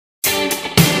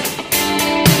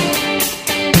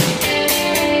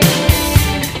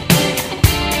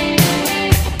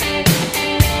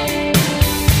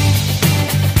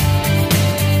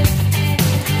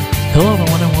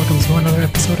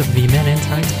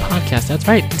podcast. That's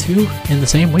right, 2 in the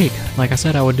same week. Like I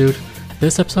said I would do.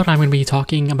 This episode, I'm going to be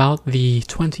talking about the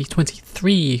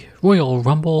 2023 Royal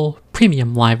Rumble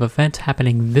Premium Live event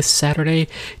happening this Saturday,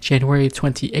 January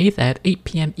 28th at 8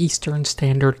 p.m. Eastern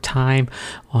Standard Time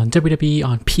on WWE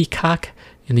on Peacock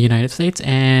in the United States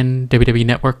and WWE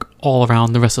Network all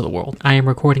around the rest of the world. I am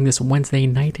recording this Wednesday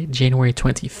night, January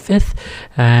 25th,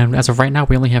 and as of right now,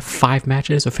 we only have 5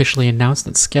 matches officially announced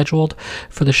and scheduled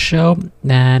for the show,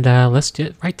 and let's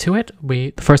get right to it.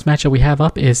 The first match that we have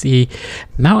up is the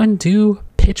Mountain Dew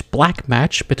Pitch Black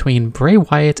match between Bray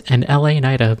Wyatt and LA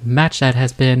Knight, a match that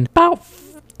has been about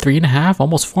 3.5,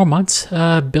 almost 4 months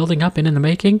building up and in the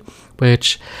making,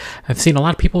 which I've seen a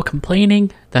lot of people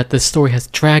complaining that this story has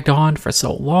dragged on for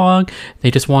so long.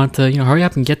 They just want to, hurry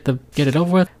up and get it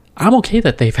over with. I'm okay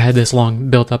that they've had this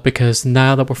long build up, because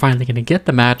now that we're finally going to get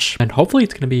the match, and hopefully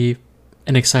it's going to be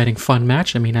an exciting, fun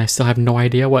match. I mean, I still have no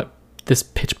idea what this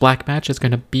Pitch Black match is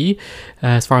going to be.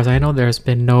 As far as I know, there's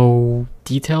been no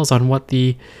details on what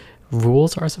the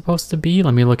rules are supposed to be.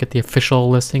 Let me look at the official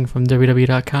listing from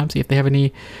WWE.com, see if they have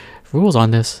any rules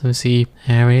on this. Let's see.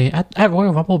 At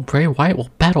Royal Rumble, Bray Wyatt will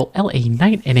battle LA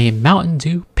Knight in a Mountain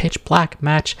Dew Pitch Black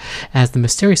match as the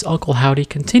mysterious Uncle Howdy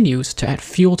continues to add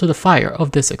fuel to the fire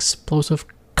of this explosive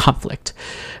conflict.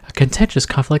 A contentious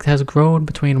conflict has grown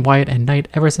between Wyatt and Knight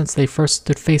ever since they first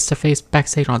stood face-to-face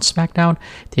backstage on SmackDown.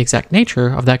 The exact nature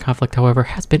of that conflict, however,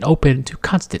 has been open to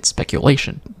constant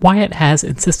speculation. Wyatt has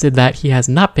insisted that he has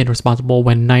not been responsible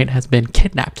when Knight has been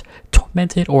kidnapped,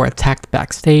 tormented, or attacked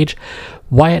backstage.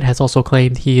 Wyatt has also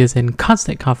claimed he is in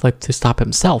constant conflict to stop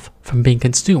himself from being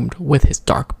consumed with his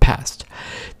dark past.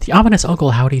 The ominous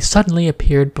Uncle Howdy suddenly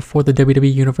appeared before the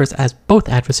WWE Universe as both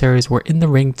adversaries were in the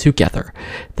ring together.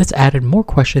 This added more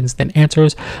questions than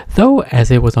answers, though, as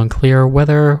it was unclear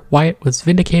whether Wyatt was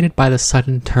vindicated by the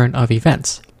sudden turn of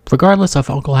events. Regardless of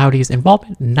Uncle Howdy's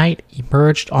involvement, Knight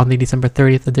emerged on the December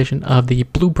 30th edition of the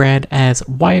Blue Brand as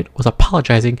Wyatt was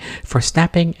apologizing for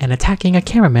snapping and attacking a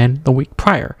cameraman the week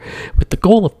prior, with the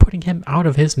goal of putting him out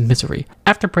of his misery.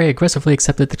 After Bray aggressively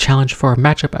accepted the challenge for a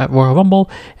matchup at Royal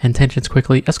Rumble and tensions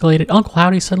quickly escalated, Uncle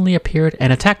Howdy suddenly appeared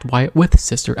and attacked Wyatt with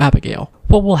Sister Abigail.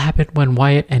 What will happen when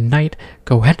Wyatt and Knight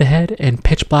go head-to-head in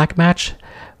Pitch Black match?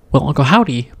 Will Uncle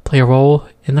Howdy play a role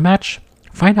in the match?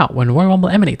 Find out when Royal Rumble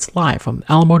emanates live from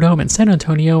Alamo Dome in San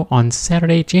Antonio on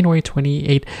Saturday, January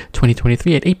 28,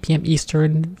 2023 at 8 p.m.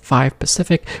 Eastern, 5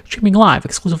 Pacific, streaming live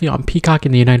exclusively on Peacock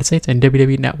in the United States and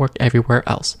WWE Network everywhere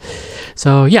else.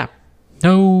 So yeah,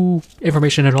 no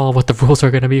information at all what the rules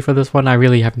are going to be for this one. I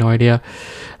really have no idea.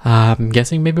 I'm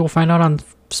guessing maybe we'll find out on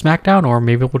SmackDown, or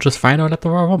maybe we'll just find out at the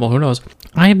Royal Rumble. Who knows?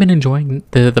 I have been enjoying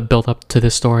the build up to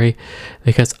this story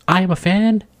because I am a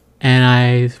fan and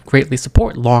I greatly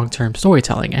support long-term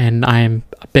storytelling, and I'm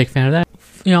a big fan of that.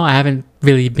 I haven't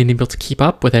really been able to keep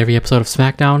up with every episode of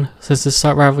SmackDown since this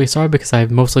rivalry started, because I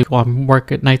mostly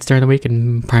work at nights during the week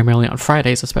and primarily on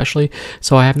Fridays especially,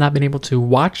 so I have not been able to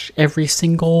watch every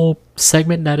single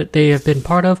segment that they have been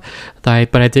part of,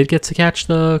 but I did get to catch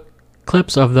the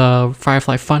clips of the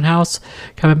Firefly Funhouse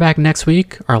coming back next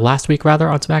week, or last week rather,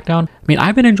 on SmackDown. I mean,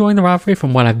 I've been enjoying the rivalry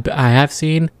from what I have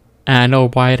seen. And I know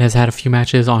Wyatt has had a few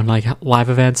matches on live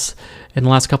events in the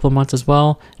last couple of months as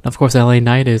well. And of course, LA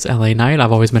Knight is LA Knight.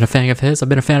 I've always been a fan of his. I've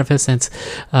been a fan of his since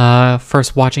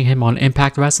first watching him on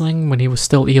Impact Wrestling when he was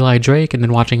still Eli Drake, and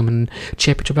then watching him in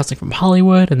Championship Wrestling from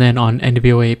Hollywood, and then on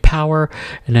NWA Power,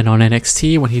 and then on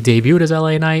NXT when he debuted as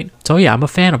LA Knight. So yeah, I'm a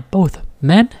fan of both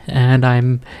men, and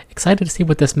I'm excited to see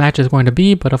what this match is going to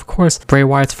be. But of course, Bray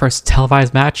Wyatt's first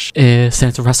televised match is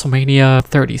since WrestleMania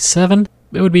 37.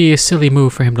 It would be a silly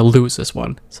move for him to lose this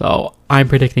one. So I'm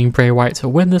predicting Bray Wyatt to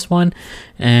win this one,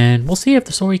 and we'll see if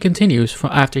the story continues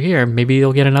from after here. Maybe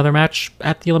they'll get another match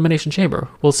at the Elimination Chamber.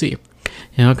 We'll see.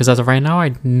 Because as of right now, I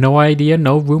have no idea,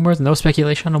 no rumors, no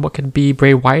speculation on what could be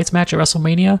Bray Wyatt's match at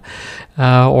WrestleMania,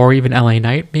 or even LA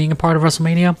Knight being a part of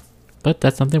WrestleMania. But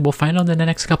that's something we'll find out in the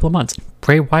next couple of months.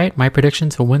 Bray Wyatt, my prediction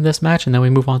to win this match, and then we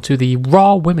move on to the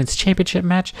Raw Women's Championship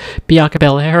match. Bianca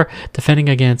Belair defending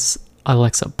against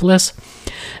Alexa Bliss,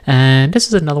 and this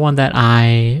is another one that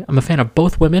I'm a fan of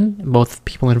both women, both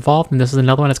people involved, and this is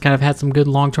another one that's kind of had some good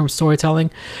long-term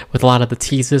storytelling with a lot of the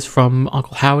teases from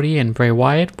Uncle Howdy and Bray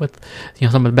Wyatt, with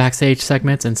some of the backstage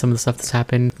segments and some of the stuff that's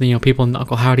happened, people in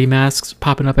Uncle Howdy masks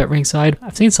popping up at ringside.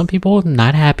 I've seen some people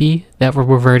not happy that we're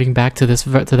reverting back to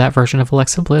that version of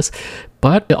Alexa Bliss,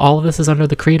 but all of this is under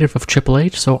the creative of Triple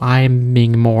H, so I'm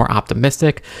being more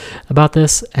optimistic about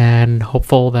this and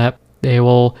hopeful that they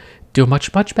will do a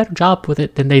much better job with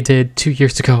it than they did 2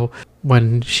 years ago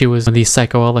when she was the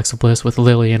Psycho Alexa Bliss with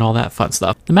Lily and all that fun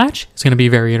stuff. The match is going to be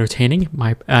very entertaining,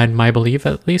 my belief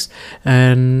at least,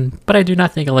 but I do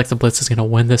not think Alexa Bliss is going to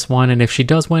win this one, and if she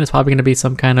does win, it's probably going to be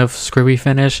some kind of screwy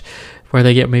finish where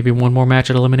they get maybe one more match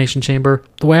at Elimination Chamber.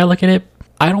 The way I look at it,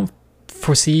 I don't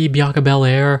foresee Bianca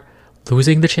Belair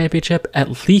losing the championship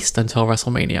at least until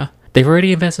WrestleMania. They've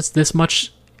already invested this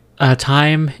much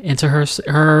time into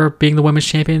her being the women's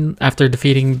champion after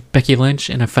defeating Becky Lynch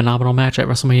in a phenomenal match at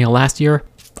WrestleMania last year.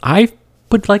 I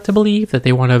would like to believe that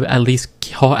they want to at least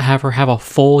have her have a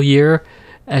full year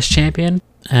as champion,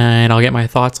 and I'll get my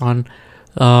thoughts on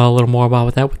a little more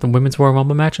about that with the Women's Royal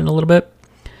Rumble match in a little bit.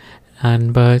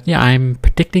 But yeah, I'm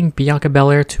predicting Bianca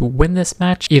Belair to win this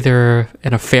match, either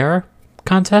in a fair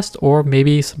contest or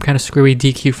maybe some kind of screwy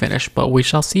DQ finish, but we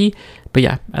shall see. But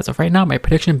yeah, as of right now, my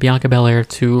prediction, Bianca Belair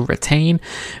to retain,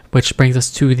 which brings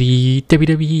us to the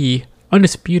WWE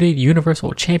Undisputed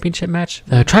Universal Championship match.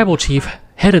 The Tribal Chief,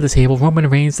 head of the table, Roman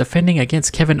Reigns, defending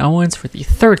against Kevin Owens for the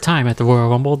third time at the Royal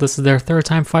Rumble. This is their third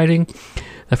time fighting.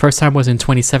 The first time was in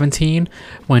 2017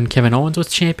 when Kevin Owens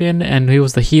was champion and he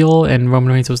was the heel and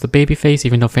Roman Reigns was the babyface,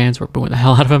 even though fans were booing the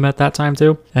hell out of him at that time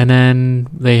too. And then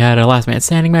they had a last man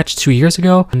standing match 2 years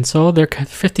ago, and so they're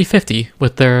 50-50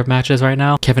 with their matches right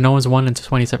now. Kevin Owens won in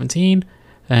 2017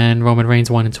 and Roman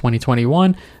Reigns won in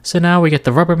 2021. So now we get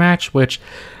the rubber match, which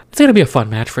it's going to be a fun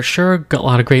match for sure. Got a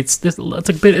lot of great...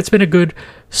 It's been a good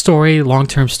story,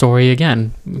 long-term story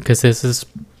again, because this is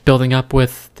building up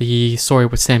with the story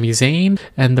with Sami Zayn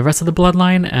and the rest of the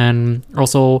bloodline, and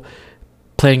also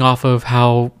playing off of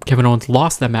how Kevin Owens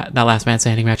lost that last man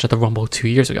standing match at the Rumble 2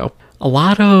 years ago. A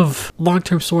lot of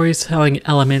long-term storytelling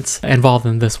elements involved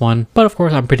in this one, but of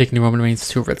course I'm predicting Roman Reigns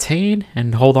to retain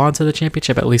and hold on to the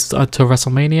championship at least until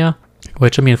WrestleMania,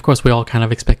 which, I mean, of course we all kind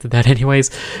of expected that anyways,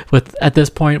 at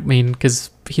this point, I mean, because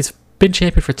he's been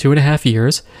champion for 2.5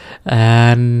 years,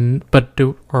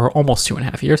 or almost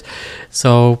 2.5 years.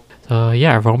 So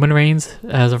yeah, Roman Reigns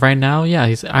as of right now,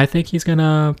 yeah, I think he's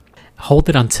gonna hold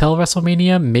it until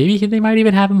WrestleMania. Maybe they might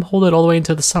even have him hold it all the way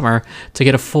into the summer to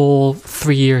get a full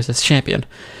 3 years as champion.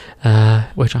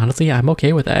 Which honestly, I'm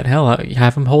okay with that. Hell,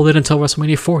 have him hold it until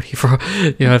WrestleMania 40 for,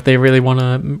 if they really want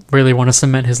to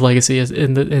cement his legacy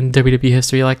in WWE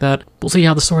history like that. We'll see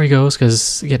how the story goes,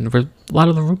 because again, a lot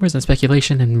of the rumors and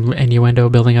speculation and innuendo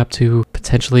building up to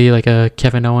potentially like a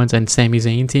Kevin Owens and Sami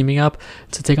Zayn teaming up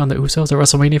to take on the Usos at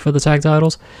WrestleMania for the tag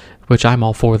titles, which I'm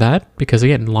all for that, because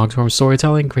again, long-term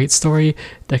storytelling, great story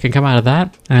that can come out of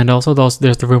that. And also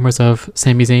there's the rumors of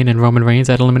Sami Zayn and Roman Reigns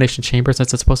at Elimination Chamber,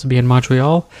 since it's supposed to be in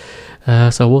Montreal.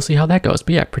 So we'll see how that goes.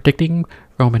 But yeah, predicting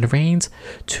Roman Reigns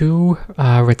to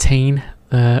retain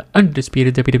the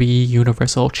undisputed WWE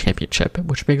Universal Championship,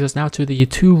 which brings us now to the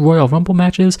 2 Royal Rumble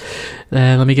matches.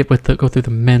 Let me go through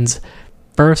the men's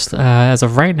first. As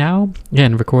of right now,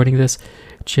 again, recording this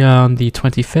on the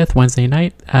 25th, Wednesday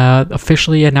night,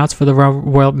 officially announced for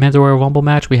the Men's Royal Rumble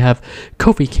match, we have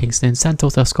Kofi Kingston,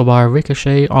 Santos Escobar,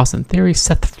 Ricochet, Austin Theory,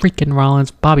 Seth freaking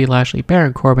Rollins, Bobby Lashley,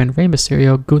 Baron Corbin, Rey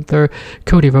Mysterio, Gunther,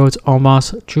 Cody Rhodes,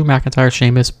 Omos, Drew McIntyre,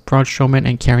 Sheamus, Braun Strowman,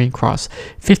 and Karrion Kross.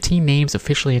 15 names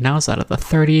officially announced out of the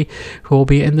 30 who will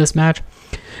be in this match.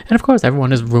 And of course,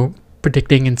 everyone is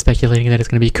predicting and speculating that it's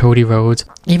going to be Cody Rhodes,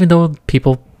 even though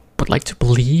people would like to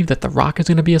believe that The Rock is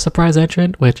going to be a surprise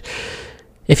entrant, which,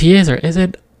 if he is or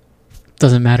isn't,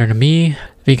 doesn't matter to me,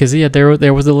 because yeah,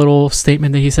 there was a little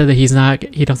statement that he said that he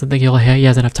doesn't think he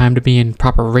has enough time to be in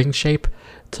proper ring shape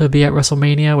to be at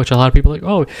WrestleMania, which a lot of people are like,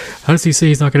 oh, how does he say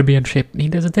he's not going to be in shape? I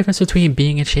mean, there's a difference between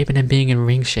being in shape and then being in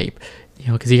ring shape,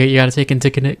 because you got to take into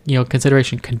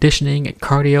consideration conditioning and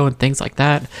cardio and things like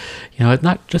that. It's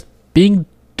not just being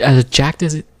as jacked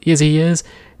as he is.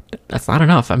 That's not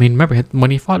enough. I mean, remember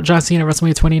when he fought John Cena at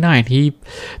WrestleMania 29, he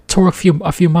tore a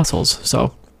few muscles.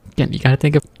 So again, you got to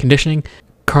think of conditioning,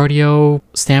 cardio,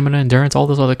 stamina, endurance, all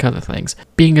those other kind of things.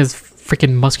 Being as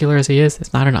freaking muscular as he is,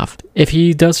 it's not enough. If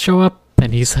he does show up,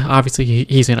 then he's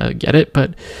gonna get it.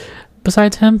 But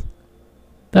besides him,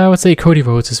 I would say Cody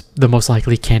Rhodes is the most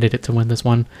likely candidate to win this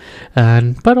one.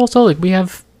 But also, we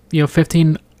have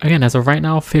 15 again as of right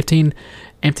now, 15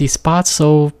 empty spots.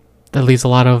 So that leaves a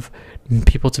lot of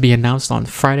people to be announced on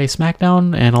Friday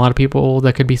SmackDown, and a lot of people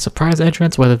that could be surprise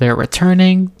entrants, whether they're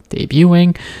returning,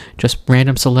 debuting, just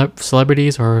random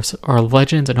celebrities or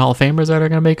legends and Hall of Famers that are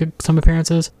going to make some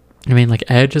appearances. I mean, like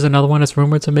Edge is another one that's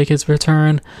rumored to make his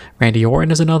return. Randy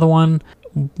Orton is another one.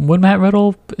 Would Matt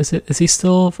Riddle, is he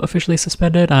still officially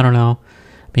suspended? I don't know.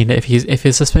 I mean, if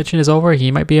his suspension is over,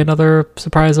 he might be another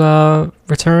surprise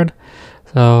return.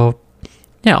 So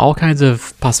yeah, all kinds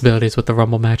of possibilities with the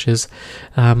Rumble matches.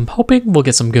 Hoping we'll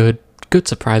get some good good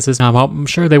surprises. I'm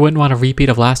sure they wouldn't want a repeat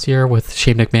of last year with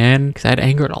Shane McMahon, because that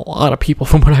angered a lot of people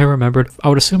from what I remembered. I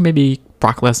would assume maybe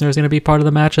Brock Lesnar is going to be part of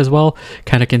the match as well,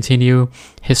 kind of continue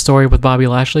his story with Bobby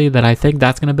Lashley, that I think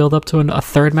that's going to build up to a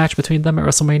third match between them at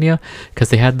WrestleMania, because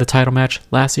they had the title match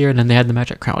last year and then they had the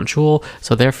match at Crown Jewel,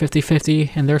 so they're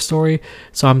 50-50 in their story.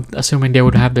 So I'm assuming they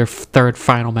would have their third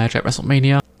final match at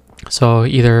WrestleMania. So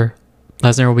either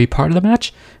Lesnar will be part of the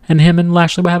match and him and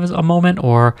Lashley will have a moment,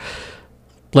 or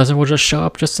Lesnar will just show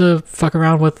up just to fuck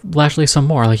around with Lashley some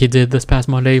more, like he did this past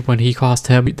Monday when he cost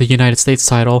him the United States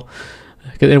title,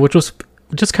 which was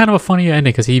just kind of a funny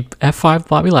ending, because he F5'd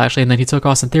Bobby Lashley and then he took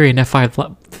Austin Theory and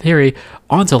F5'd Theory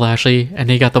onto Lashley, and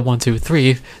he got the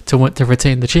 1-2-3 to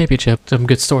retain the championship. Some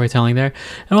good storytelling there.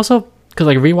 And also, because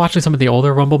like rewatching some of the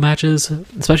older Rumble matches,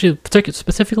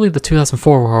 specifically the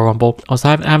 2004 Royal Rumble, I was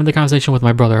having the conversation with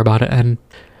my brother about it, and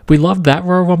we loved that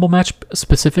Royal Rumble match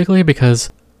specifically because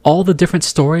all the different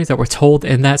stories that were told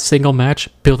in that single match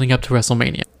building up to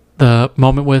WrestleMania. The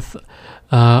moment with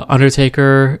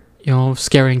Undertaker,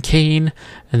 scaring Kane,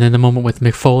 and then the moment with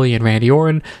Mick Foley and Randy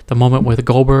Orton, the moment with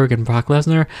Goldberg and Brock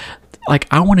Lesnar. Like,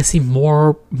 I want to see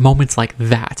more moments like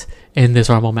that in this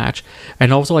Rumble match.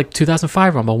 And also like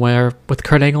 2005 Rumble with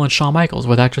Kurt Angle and Shawn Michaels,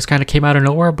 where that just kind of came out of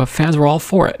nowhere, but fans were all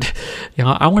for it.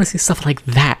 I want to see stuff like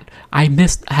that. I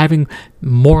missed having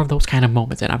more of those kind of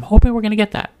moments, and I'm hoping we're going to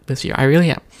get that this year. I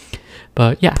really am.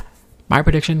 But yeah, my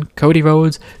prediction, Cody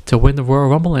Rhodes to win the Royal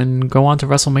Rumble and go on to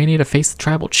WrestleMania to face the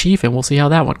Tribal Chief, and we'll see how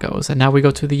that one goes. And now we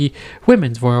go to the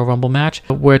Women's Royal Rumble match,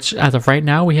 which as of right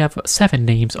now, we have 7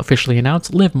 names officially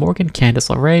announced: Liv Morgan, Candice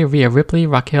LeRae, Rhea Ripley,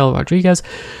 Raquel Rodriguez,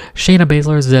 Shayna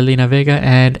Baszler, Zelina Vega,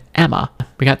 and Emma.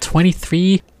 We got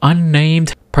 23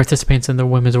 unnamed participants in the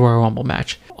Women's Royal Rumble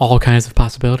match. All kinds of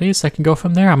possibilities that can go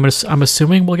from there. I'm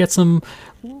assuming we'll get some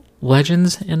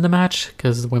legends in the match,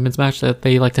 because the women's match, that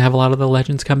they like to have a lot of the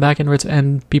legends come back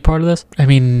and be part of this. I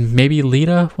mean, maybe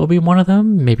Lita will be one of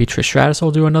them. Maybe Trish Stratus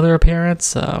will do another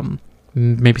appearance.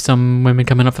 Maybe some women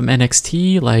coming up from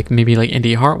NXT, maybe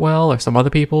Indy Hartwell or some other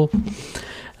people.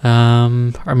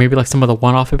 Or maybe like some of the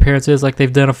one-off appearances like they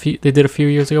did a few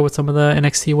years ago with some of the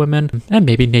NXT women. And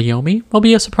maybe Naomi will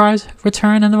be a surprise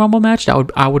return in the Rumble match.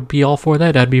 I would be all for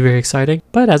that. That'd be very exciting.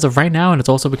 But as of right now, and it's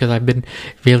also because I've been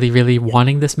really, really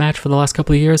wanting this match for the last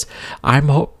couple of years, I'm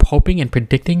hoping and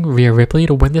predicting Rhea Ripley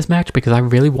to win this match, because I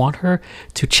really want her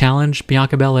to challenge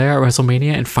Bianca Belair at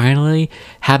WrestleMania and finally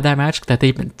have that match that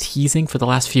they've been teasing for the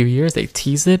last few years. They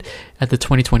teased it at the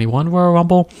 2021 Royal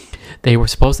Rumble. They were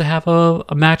supposed to have a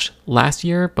match last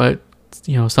year, but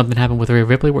something happened with Rhea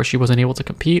Ripley where she wasn't able to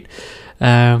compete.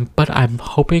 But I'm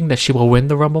hoping that she will win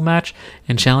the Rumble match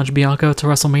and challenge Bianca to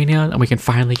WrestleMania, and we can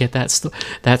finally get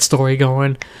that story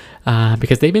going.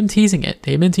 Because they've been teasing it.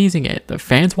 The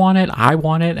fans want it. I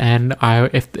want it. And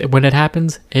if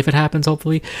it happens,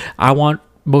 hopefully, I want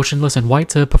Motionless in White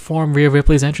to perform Rhea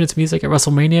Ripley's entrance music at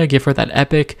WrestleMania. Give her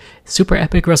that super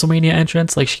epic WrestleMania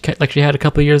entrance like she had a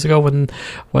couple of years ago when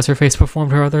What's-Her-Face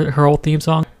performed her old theme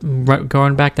song.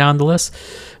 Going back down the list,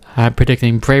 I'm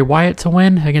predicting Bray Wyatt to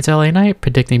win against LA Knight,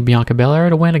 predicting Bianca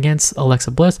Belair to win against Alexa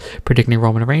Bliss, predicting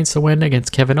Roman Reigns to win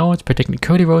against Kevin Owens, predicting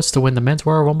Cody Rhodes to win the Men's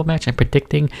Royal Rumble match, and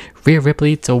predicting Rhea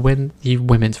Ripley to win the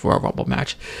Women's Royal Rumble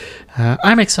match.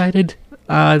 I'm excited.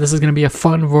 This is going to be a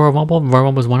fun Royal Rumble. Royal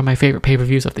Rumble is one of my favorite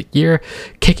pay-per-views of the year,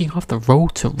 kicking off the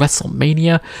road to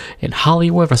WrestleMania in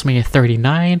Hollywood, WrestleMania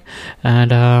 39.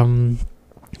 And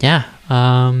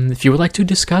if you would like to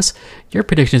discuss your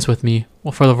predictions with me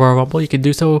for the Royal Rumble, you can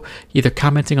do so either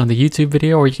commenting on the YouTube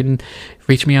video, or you can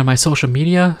reach me on my social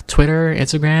media: Twitter,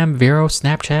 Instagram, Vero,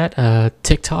 Snapchat,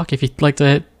 TikTok, if you'd like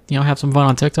to have some fun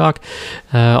on TikTok.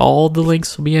 All the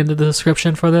links will be in the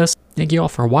description for this. Thank you all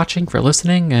for watching, for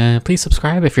listening. Please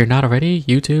subscribe if you're not already.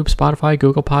 YouTube, Spotify,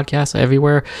 Google Podcasts,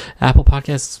 everywhere. Apple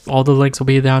Podcasts, all the links will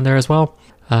be down there as well.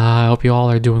 I hope you all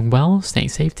are doing well, staying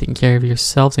safe, taking care of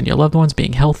yourselves and your loved ones,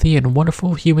 being healthy and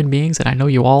wonderful human beings, and I know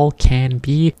you all can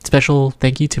be. Special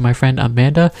thank you to my friend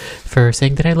Amanda for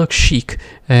saying that I look chic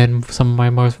in some of my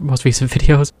most recent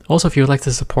videos. Also, if you would like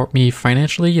to support me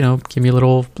financially, give me a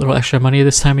little extra money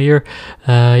this time of year,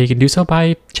 you can do so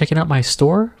by checking out my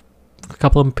store. A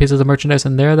couple of pieces of merchandise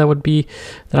in there that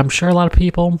I'm sure a lot of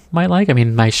people might like. I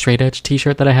mean, my straight edge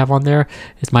t-shirt that I have on there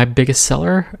is my biggest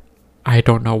seller. I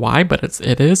don't know why, but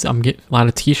it is. I'm getting a lot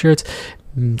of t-shirts,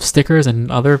 stickers,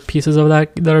 and other pieces of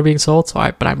that are being sold.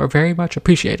 But I'm very much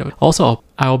appreciative. Also,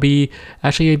 I'll be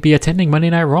attending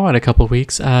Monday Night Raw in a couple of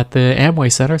weeks at the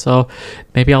Amway Center, so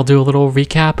maybe I'll do a little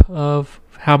recap of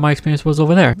how my experience was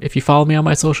over there. If you follow me on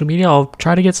my social media, I'll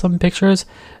try to get some pictures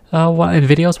and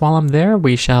videos while I'm there.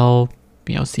 We shall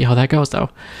see how that goes though.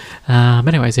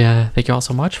 Anyways, yeah, thank you all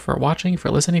so much for watching, for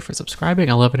listening, for subscribing.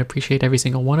 I love and appreciate every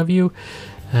single one of you.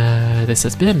 This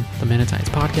has been the Minute Science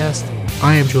Podcast.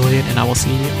 I am Julian, and I will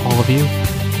see all of you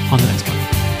on the next one.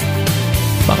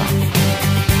 Bye bye.